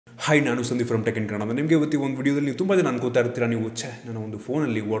Hi, ನಾನು Sandeep from tech in Kannada. ನಿಮಗೆ ಇವತ್ತು ಒಂದು ವಿಡಿಯೋದಲ್ಲಿ ನೀವು ತುಂಬ ಜನ ಅನ್ಕೋತಾ ಇರ್ತೀರಾ, ನೀವು ನನ್ನ ಒಂದು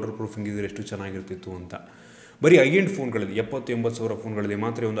ಫೋನಲ್ಲಿ ವಾಟರ್ ಪ್ರೂಫಿಂಗ್ ಇದ್ದರೆ ಎಷ್ಟು ಚೆನ್ನಾಗಿರ್ತಿತ್ತು ಅಂತ. ಬರೀ ಎಂಡ್ ಫೋನ್ಗಳಲ್ಲಿ 70-80 ಸಾವಿರ ಫೋನ್ಗಳಲ್ಲಿ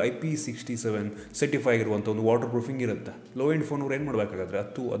ಮಾತ್ರ ಒಂದು IP67 ಸರ್ಟಿಫೈ ಆಗಿರುವಂಥ ಒಂದು ವಾಟರ್ ಪ್ರೂಫಿಂಗ್ ಇರುತ್ತೆ. ಲೋ ಎಂಡ್ ಫೋನ್ ಅವ್ರು ಏನು ಮಾಡಬೇಕಾದ್ರೆ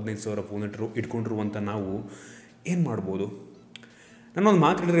 10-15 ಸಾವಿರ ಫೋನ್ ಇಟ್ಕೊಂಡಿರುವಂಥ ನಾವು ಏನು ಮಾಡ್ಬೋದು? ನನ್ನೊಂದು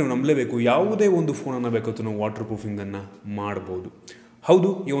ಮಾತಾಡಿದ್ರೆ ನೀವು ನಂಬಲೇಬೇಕು, ಯಾವುದೇ ಒಂದು ಫೋನನ್ನು ಬೇಕಾದರೂ ನಾವು ವಾಟರ್ ಪ್ರೂಫಿಂಗನ್ನು ಮಾಡ್ಬೋದು. ಹೌದು,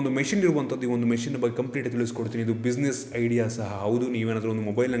 ಈ ಒಂದು ಮೆಷಿನ್ ಇರುವಂಥದ್ದು, ಈ ಒಂದು ಮೆಷಿನ್ ಬಗ್ಗೆ ಕಂಪ್ಲೀಟಾಗಿ ತಿಳಿಸ್ಕೊಡ್ತೀನಿ. ಇದು ಬಿಸ್ನೆಸ್ ಐಡಿಯಾ ಸಹ ಹೌದು. ನೀವೇನಾದರೂ ಒಂದು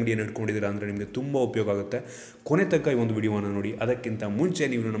ಮೊಬೈಲ್ ಅಂಗಡಿಯನ್ನು ಇಟ್ಕೊಂಡಿದ್ದೀರಾ ಅಂದರೆ ನಿಮಗೆ ತುಂಬ ಉಪಯೋಗ ಆಗುತ್ತೆ. ಕೊನೆ ತನಕ ಈ ಒಂದು ವಿಡಿಯೋವನ್ನು ನೋಡಿ. ಅದಕ್ಕಿಂತ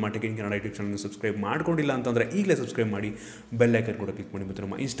ಮುಂಚೆ ನೀವು ನಮ್ಮ ಟೆಕ್ ಇನ್ ಕನ್ನಡ ಯೂಟ್ಯೂಬ್ ಚಾನಲ್ನ ಸಬ್ಸ್ಕ್ರೈಬ್ ಮಾಡ್ಕೊಂಡಿಲ್ಲ ಅಂತಂದರೆ ಈಗಲೇ ಸಬ್ಸ್ಕ್ರೈಬ್ ಮಾಡಿ, ಬೆಲ್ ಐಕನ್ ಕೂಡ ಕ್ಲಿಕ್ ಮಾಡಿ. ಮತ್ತು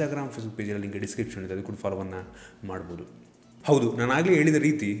ನಮ್ಮ ಇನ್ಸ್ಟಾಗ್ರಾಮ್, ಫೇಸ್ಬುಕ್ ಪೇಜಲ್ಲಿ ಲಿಂಕ್ ಡಿಸ್ಕ್ರಿಪ್ಷನ್ ಇದೆ, ಅದು ಕೂಡ ಫಾಲೋವನ್ನು ಮಾಡ್ಬೋದು. ಹೌದು, ನಾನು ಆಗಲೇ ಹೇಳಿದ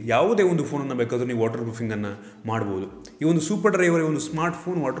ರೀತಿ ಯಾವುದೇ ಒಂದು ಫೋನನ್ನು ಬೇಕಾದರೂ ನೀವು ವಾಟರ್ ಪ್ರೂಫಿಂಗನ್ನು ಮಾಡ್ಬೋದು. ಈ ಒಂದು ಸೂಪರ್ ಡ್ರೈವರ್, ಈ ಒಂದು smart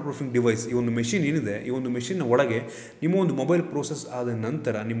phone water proofing device, ಈ ಒಂದು ಮೆಷಿನ್ ಏನಿದೆ, ಈ ಒಂದು ಮೆಷಿನ್ನ ಒಳಗೆ ನಿಮ್ಮ ಒಂದು ಮೊಬೈಲ್ ಪ್ರೋಸೆಸ್ ಆದ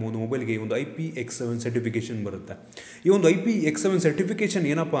ನಂತರ ನಿಮ್ಮ ಒಂದು ಮೊಬೈಲ್ಗೆ ಈ ಒಂದು IPX7 ಸರ್ಟಿಫಿಕೇಷನ್ ಬರುತ್ತೆ. ಈ ಒಂದು IPX7 ಸರ್ಟಿಫಿಕೇಷನ್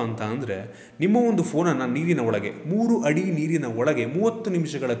ಏನಪ್ಪ ಅಂತ ಅಂದರೆ, ನಿಮ್ಮ ಒಂದು ಫೋನನ್ನು ನೀರಿನ ಒಳಗೆ 3 ಅಡಿ ನೀರಿನ ಒಳಗೆ 30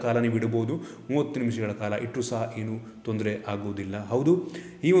 ನಿಮಿಷಗಳ ಕಾಲ ನೀವು ಇಡಬಹುದು. 30 ನಿಮಿಷಗಳ ಕಾಲ ಇಟ್ಟರೂ ಸಹ ಏನೂ ತೊಂದರೆ ಆಗುವುದಿಲ್ಲ. ಹೌದು,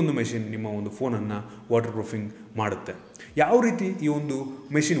 ಈ ಒಂದು ಮೆಷಿನ್ ನಿಮ್ಮ ಒಂದು ಫೋನನ್ನು ವಾಟರ್ ಪ್ರೂಫಿಂಗ್ ಮಾಡುತ್ತೆ. ಯಾವ ರೀತಿ ಈ ಒಂದು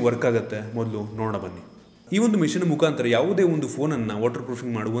ಮೆಷಿನ್ ವರ್ಕ್ ಆಗುತ್ತೆ ಮೊದಲು ನೋಡೋಣ ಬನ್ನಿ. ಈ ಒಂದು ಮೆಷಿನ್ ಮುಖಾಂತರ ಯಾವುದೇ ಒಂದು ಫೋನನ್ನು ವಾಟರ್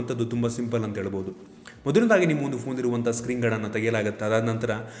ಪ್ರೂಫಿಂಗ್ ಮಾಡುವಂಥದ್ದು ತುಂಬ ಸಿಂಪಲ್ ಅಂತ ಹೇಳ್ಬೋದು. ಮೊದಲನೇದಾಗಿ ನಿಮ್ಮ ಒಂದು ಫೋನ್ ಇರುವಂಥ ಸ್ಕ್ರೀನ್ ಗಾರ್ಡನ್ನು ತೆಗೆಯಲಾಗುತ್ತೆ. ಅದಾದ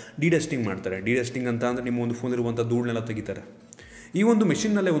ನಂತರ ಡಿಡಸ್ಟಿಂಗ್ ಮಾಡ್ತಾರೆ. ಡಿಡಸ್ಟಿಂಗ್ ಅಂತ ಅಂದರೆ ನಿಮ್ಮ ಒಂದು ಫೋನ್ ಇರುವಂಥ ಧೂಳನ್ನೆಲ್ಲ ತೆಗಿತಾರೆ. ಈ ಒಂದು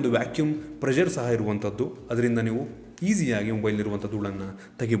ಮೆಷಿನ್ನಲ್ಲೇ ಒಂದು ವ್ಯಾಕ್ಯೂಮ್ ಪ್ರೆಷರ್ ಸಹ ಇರುವಂಥದ್ದು, ಅದರಿಂದ ನೀವು ಈಸಿಯಾಗಿ ಮೊಬೈಲ್ನಿರುವಂಥ ಧೂಳನ್ನು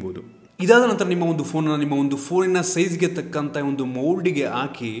ತೆಗಿಬೋದು. ಇದಾದ ನಂತರ ನಿಮ್ಮ ಒಂದು ಫೋನಿನ ಸೈಜ್ಗೆ ತಕ್ಕಂಥ ಒಂದು ಮೌಲ್ಡಿಗೆ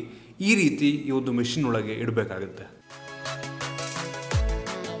ಹಾಕಿ ಈ ರೀತಿ ಈ ಒಂದು ಮೆಷಿನ್ ಒಳಗೆ ಇಡಬೇಕಾಗುತ್ತೆ.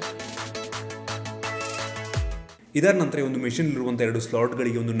 ಇದಾದ ನಂತರ ಈ ಒಂದು ಮೆಷಿನಲ್ಲಿರುವಂಥ 2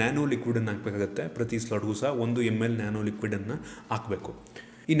 ಸ್ಲಾಟ್ಗಳಿಗೆ ಒಂದು ನ್ಯಾನೋ ಲಿಕ್ವಿಡನ್ನು ಹಾಕಬೇಕಾಗುತ್ತೆ. ಪ್ರತಿ ಸ್ಲಾಟ್ಗೂ ಸಹ 1 ml ನ್ಯಾನೋ ಲಿಕ್ವಿಡನ್ನು ಹಾಕಬೇಕು.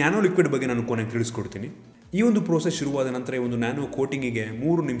 ಈ ನ್ಯಾನೋ ಲಿಕ್ವಿಡ್ ಬಗ್ಗೆ ನಾನು ಕೊನೆಗೆ ತಿಳಿಸ್ಕೊಡ್ತೀನಿ. ಈ ಒಂದು ಪ್ರೋಸೆಸ್ ಶುರುವಾದ ನಂತರ ಈ ಒಂದು ನ್ಯಾನೋ ಕೋಟಿಂಗಿಗೆ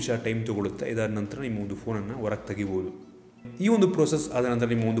 3 ನಿಮಿಷ ಟೈಮ್ ತೊಗೊಳುತ್ತೆ. ಇದಾದ ನಂತರ ನಿಮ್ಮ ಒಂದು ಫೋನನ್ನು ಹೊರಗೆ ತೆಗಿಬೋದು. ಈ ಒಂದು ಪ್ರೋಸೆಸ್ ಆದ ನಂತರ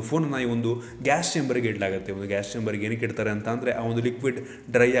ನಿಮ್ಮ ಒಂದು ಫೋನನ್ನು ಈ ಒಂದು ಗ್ಯಾಸ್ ಚೇಂಬರ್ಗೆ ಇಡಲಾಗುತ್ತೆ. ಒಂದು ಗ್ಯಾಸ್ ಚೇಂಬರ್ಗೆ ಏನಕ್ಕೆ ಇಡ್ತಾರೆ ಅಂತ ಅಂದರೆ, ಆ ಒಂದು ಲಿಕ್ವಿಡ್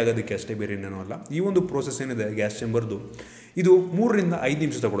ಡ್ರೈ ಆಗೋದಕ್ಕೆ ಅಷ್ಟೇ, ಬೇರೆ ಏನೇನೂ ಅಲ್ಲ. ಈ ಒಂದು ಪ್ರೋಸೆಸ್ ಏನಿದೆ ಗ್ಯಾಸ್ ಚೇಂಬರ್ದು, ಇದು 3ರಿಂದ 5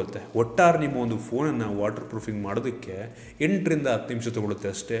 ನಿಮಿಷ ತಗೊಳುತ್ತೆ. ಒಟ್ಟಾರೆ ನಿಮ್ಮ ಒಂದು ಫೋನನ್ನು ವಾಟರ್ ಪ್ರೂಫಿಂಗ್ ಮಾಡೋದಕ್ಕೆ 8ರಿಂದ 10 ನಿಮಿಷ ತಗೊಳುತ್ತೆ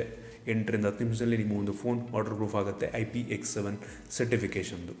ಅಷ್ಟೇ. 8ರಿಂದ 10 ನಿಮಿಷದಲ್ಲಿ ನಿಮ್ಮ ಒಂದು ಫೋನ್ ವಾಟರ್ ಪ್ರೂಫ್ ಆಗುತ್ತೆ IPX7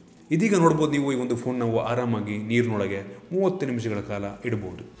 ಸರ್ಟಿಫಿಕೇಷನ್ದು. ಇದೀಗ ನೋಡ್ಬೋದು, ನೀವು ಈ ಒಂದು ಫೋನ್ ನಾವು ಆರಾಮಾಗಿ ನೀರಿನೊಳಗೆ 30 ನಿಮಿಷಗಳ ಕಾಲ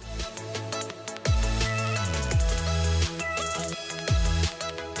ಇಡ್ಬೋದು.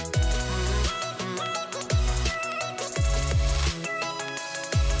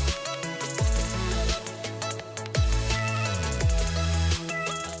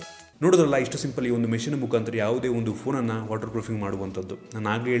 ನೋಡೋದ್ರಲ್ಲ, ಇಷ್ಟು ಸಿಂಪಲ್ ಈ ಒಂದು ಮೆಷಿನ್ ಮುಖಾಂತರ ಯಾವುದೇ ಒಂದು ಫೋನನ್ನು ವಾಟರ್ ಪ್ರೂಫಿಂಗ್ ಮಾಡುವಂಥದ್ದು. ನಾನು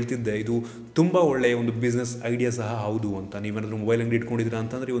ಆಗಲೇ ಹೇಳ್ತಿದ್ದೆ, ಇದು ತುಂಬ ಒಳ್ಳೆಯ ಒಂದು ಬಿಸ್ನೆಸ್ ಐಡಿಯಾ ಸಹ ಹೌದು ಅಂತ. ನೀವೇನಾದರೂ ಮೊಬೈಲ್ ಅಂಗಡಿ ಇಟ್ಕೊಂಡಿದ್ದೀರಾ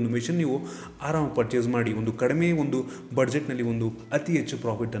ಅಂತಂದರೆ ಈ ಒಂದು ಮೆಷಿನ್ ನೀವು ಆರಾಮಾಗಿ ಪರ್ಚೇಸ್ ಮಾಡಿ ಒಂದು ಕಡಿಮೆ ಒಂದು ಬಡ್ಜೆಟ್ನಲ್ಲಿ ಒಂದು ಅತಿ ಹೆಚ್ಚು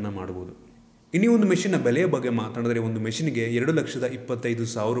ಪ್ರಾಫಿಟನ್ನು ಮಾಡ್ಬೋದು. ಇನ್ನು ಒಂದು ಮೆಷಿನ್ನ ಬೆಲೆಯ ಬಗ್ಗೆ ಮಾತನಾಡಿದ್ರೆ, ಒಂದು ಮೆಷಿನ್ಗೆ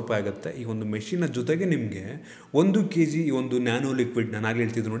 2,25,000 ರೂಪಾಯಿ ಆಗುತ್ತೆ. ಈ ಒಂದು ಮೆಷಿನ್ನ ಜೊತೆಗೆ ನಿಮಗೆ 1 kg ಈ ಒಂದು ನ್ಯಾನೋ ಲಿಕ್ವಿಡ್, ನಾನು ಆಗಲೇ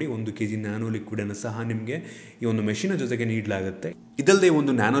ಹೇಳ್ತಿದ್ದು ನೋಡಿ, 1 kg ನ್ಯಾನೋ ಲಿಕ್ವಿಡನ್ನು ಸಹ ನಿಮಗೆ ಈ ಒಂದು ಮೆಷಿನ್ನ ಜೊತೆಗೆ ನೀಡಲಾಗುತ್ತೆ. ಇದಲ್ಲದೆ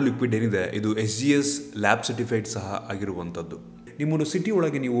ಒಂದು ನ್ಯಾನೋ ಲಿಕ್ವಿಡ್ ಏನಿದೆ, ಇದು SGS ಲ್ಯಾಬ್ ಸರ್ಟಿಫೈಡ್ ಸಹ ಆಗಿರುವಂಥದ್ದು. ನಿಮ್ಮೊಂದು ಸಿಟಿ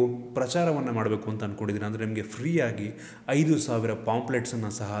ಒಳಗೆ ನೀವು ಪ್ರಚಾರವನ್ನು ಮಾಡಬೇಕು ಅಂತ ಅಂದ್ಕೊಂಡಿದ್ದೀರಾ ಅಂದರೆ, ನಿಮಗೆ ಫ್ರೀಯಾಗಿ 5,000 ಪಾಂಪ್ಲೆಟ್ಸನ್ನು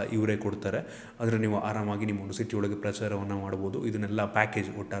ಸಹ ಇವರೇ ಕೊಡ್ತಾರೆ. ಆದರೆ ನೀವು ಆರಾಮಾಗಿ ನಿಮ್ಮೊಂದು ಸಿಟಿ ಒಳಗೆ ಪ್ರಚಾರವನ್ನು ಮಾಡ್ಬೋದು. ಇದನ್ನೆಲ್ಲ ಪ್ಯಾಕೇಜ್,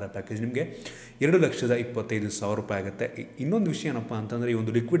 ಒಟ್ಟಾರೆ ಪ್ಯಾಕೇಜ್ ನಿಮಗೆ 2,25,000 ರೂಪಾಯಿ ಆಗುತ್ತೆ. ಇನ್ನೊಂದು ವಿಷಯ ಏನಪ್ಪ ಅಂತಂದರೆ, ಈ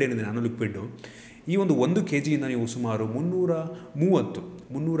ಒಂದು ಲಿಕ್ವಿಡ್ ಏನಿದೆ, ನ್ಯಾನೋ ಲಿಕ್ವಿಡ್ಡು, ಈ ಒಂದು 1 kgಯಿಂದ ನೀವು ಸುಮಾರು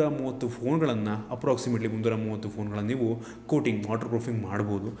 330 ಫೋನ್ಗಳನ್ನು, ಅಪ್ರಾಕ್ಸಿಮೇಟ್ಲಿ 330 ಫೋನ್ಗಳನ್ನು ನೀವು ಕೋಟಿಂಗ್, ವಾಟರ್ ಪ್ರೂಫಿಂಗ್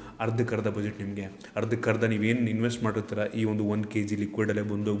ಮಾಡ್ಬೋದು. ಅರ್ಧಕ್ಕರ್ಧ ಬಜೆಟ್ ನಿಮಗೆ, ಅರ್ಧಕ್ಕರ್ಧ ನೀವೇನು ಇನ್ವೆಸ್ಟ್ ಮಾಡಿರ್ತೀರ ಈ ಒಂದು 1 kg ಲಿಕ್ವಿಡಲ್ಲೇ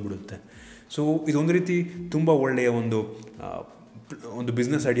ಬಂದೋಗ್ಬಿಡುತ್ತೆ. ಸೊ ಇದೊಂದು ರೀತಿ ತುಂಬ ಒಳ್ಳೆಯ ಒಂದು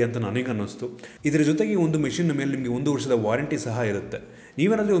ಬಿಸ್ನೆಸ್ ಐಡಿಯಾ ಅಂತ ನನಗೆ ಅನ್ನಿಸ್ತು. ಇದರ ಜೊತೆಗೆ ಒಂದು ಮೆಷಿನ್ನ ಮೇಲೆ ನಿಮಗೆ 1 ವರ್ಷದ ವಾರಂಟಿ ಸಹ ಇರುತ್ತೆ.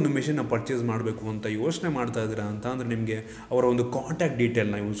 ನೀವೇನಾದರೂ ಒಂದು ಮೆಷಿನ್ನ ಪರ್ಚೇಸ್ ಮಾಡಬೇಕು ಅಂತ ಯೋಚನೆ ಮಾಡ್ತಾ ಇದ್ದೀರಾ ಅಂತ ಅಂದರೆ, ನಿಮಗೆ ಅವರ ಒಂದು ಕಾಂಟ್ಯಾಕ್ಟ್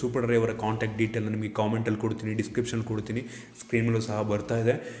ಡೀಟೇಲ್ನ, ಇವು ಸೂಪರ್ ಡ್ರೈವರ ಕಾಂಟ್ಯಾಕ್ಟ್ ಡೀಟೇಲ್ನ ನಿಮಗೆ ಕಾಮೆಂಟಲ್ಲಿ ಕೊಡ್ತೀನಿ, ಡಿಸ್ಕ್ರಿಪ್ಷನ್ ಕೊಡ್ತೀನಿ, ಸ್ಕ್ರೀನ್ ಮೇಲೂ ಸಹ ಬರ್ತಾ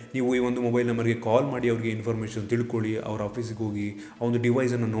ಇದೆ. ನೀವು ಈ ಒಂದು ಮೊಬೈಲ್ ನಂಬರ್ಗೆ ಕಾಲ್ ಮಾಡಿ ಅವರಿಗೆ ಇನ್ಫಾರ್ಮೇಷನ್ ತಿಳ್ಕೊಳ್ಳಿ. ಅವ್ರ ಆಫೀಸಿಗೆ ಹೋಗಿ ಆ ಒಂದು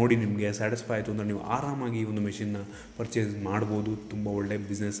ಡಿವೈಸನ್ನು ನೋಡಿ ನಿಮಗೆ ಸ್ಯಾಟಿಸ್ಫೈ ಆಯಿತು ಅಂದರೆ ನೀವು ಆರಾಮಾಗಿ ಈ ಒಂದು ಮೆಷಿನ್ನ ಪರ್ಚೇಸ್ ಮಾಡ್ಬೋದು. ತುಂಬ ಒಳ್ಳೆಯ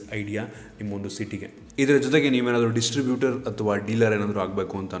ಬಿಸ್ನೆಸ್ ಐಡಿಯಾ ನಿಮ್ಮ ಒಂದು ಸಿಟಿಗೆ. ಇದರ ಜೊತೆಗೆ ನೀವೇನಾದರೂ ಡಿಸ್ಟ್ರಿಬ್ಯೂಟರ್ ಅಥವಾ ಡೀಲರ್ ಏನಾದರೂ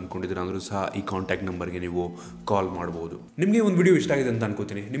ಆಗಬೇಕು ಅಂತ ಅಂದ್ಕೊಂಡಿದ್ದೀರಾ ಅಂದರೂ ಸಹ ಈ ಕಾಂಟ್ಯಾಕ್ಟ್ ನಂಬರ್ಗೆ ನೀವು ಕಾಲ್ ಮಾಡ್ಬೋದು. ನಿಮಗೆ ಒಂದು ವಿಡಿಯೋ ಇಷ್ಟ ಆಗಿದೆ ಅಂತ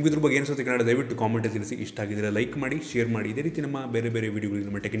ಅನ್ಕೋತೀನಿ. ನಿಮ್ಗೆ ಇದ್ರ ಬಗ್ಗೆ ಅನ್ಸುತ್ತೆ ಕನ್ನಡ, ದಯವಿಟ್ಟು ಕಾಮೆಂಟಲ್ಲಿ ತಿಳಿಸಿ. ಇಷ್ಟ ಆಗಿದ್ರೆ ಲೈಕ್ ಮಾಡಿ, ಶೇರ್ ಮಾಡಿ. ಇದೇ ರೀತಿ ನಮ್ಮ ಬೇರೆ ವಿಡಿಯೋಗಳಿಗೆ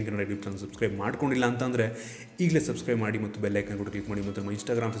ನಮ್ಮ tech in Kannada YouTube channel subscribe ಮಾಡ್ಕೊಂಡಿಲ್ಲ ಅಂತಂದರೆ ಈಗಲೇ ಸಬ್ಸ್ಕ್ರೈಬ್ ಮಾಡಿ ಮತ್ತು ಬೆಲ್ ಐಕನ್ ಕೂಡ ಕ್ಲಿಕ್ ಮಾಡಿ. ಮತ್ತು ನಮ್ಮ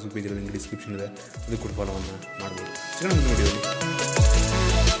ಇನ್ಸ್ಟಾಗ್ರಾಮ್, ಫೇಸ್ಬುಕ್ ಪೇಜಲ್ಲಿ ಡಿಸ್ಕ್ರಿಪ್ಷನ್ ಇದೆ, ಅದು ಕೂಡ ಫಾಲೋವನ್ನು ಮಾಡ್ಬೋದು. ಸಿಗೋಣ ಮುಂದಿನ ವಿಡಿಯೋಲಿ.